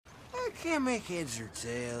can't make heads or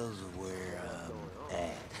tails of where I'm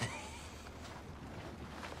at.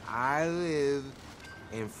 I live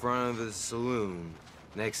in front of the saloon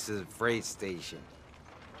next to the freight station.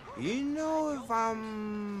 You know if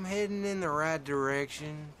I'm heading in the right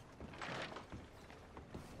direction?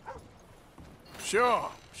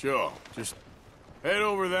 Sure. Just head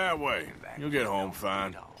over that way. You'll get home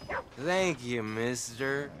fine. Thank you,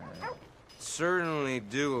 mister. Certainly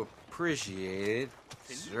do appreciate it.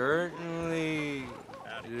 Certainly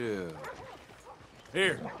do.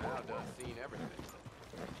 Here.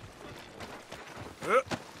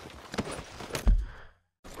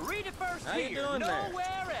 Read it first here.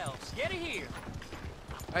 Nowhere else. Get it here.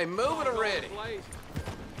 Hey, move it already.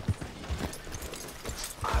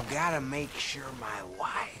 I've got to make sure my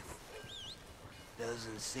wife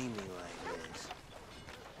doesn't see me like this.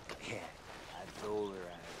 Yeah, I told her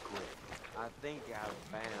I'd quit. I think I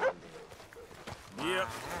found it. Yep.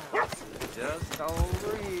 My house is just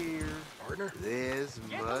over here. Partner? This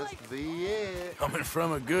must be it. Coming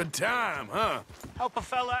from a good time, huh? Help a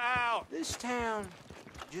fella out. This town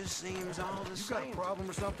just seems all the same. You got a problem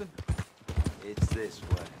or something? It's this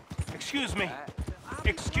way. Excuse me.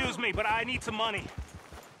 Excuse me, but I need some money.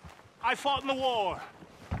 I fought in the war.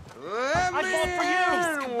 Let I me fought for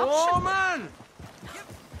you. in, woman!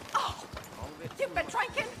 Oh, you've been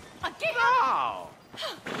drinking again? Oh!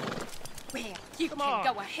 Well, you Come can on.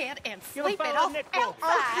 go ahead and Give a sleep it fella a off nickel.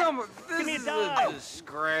 outside. Come on, Give me a this is dime. a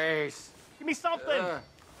disgrace. Give me something.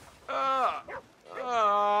 I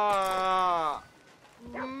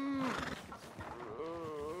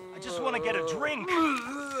just want to get a drink. I'm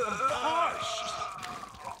parched.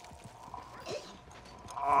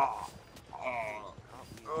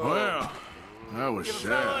 Well, that was Give a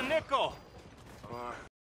fella a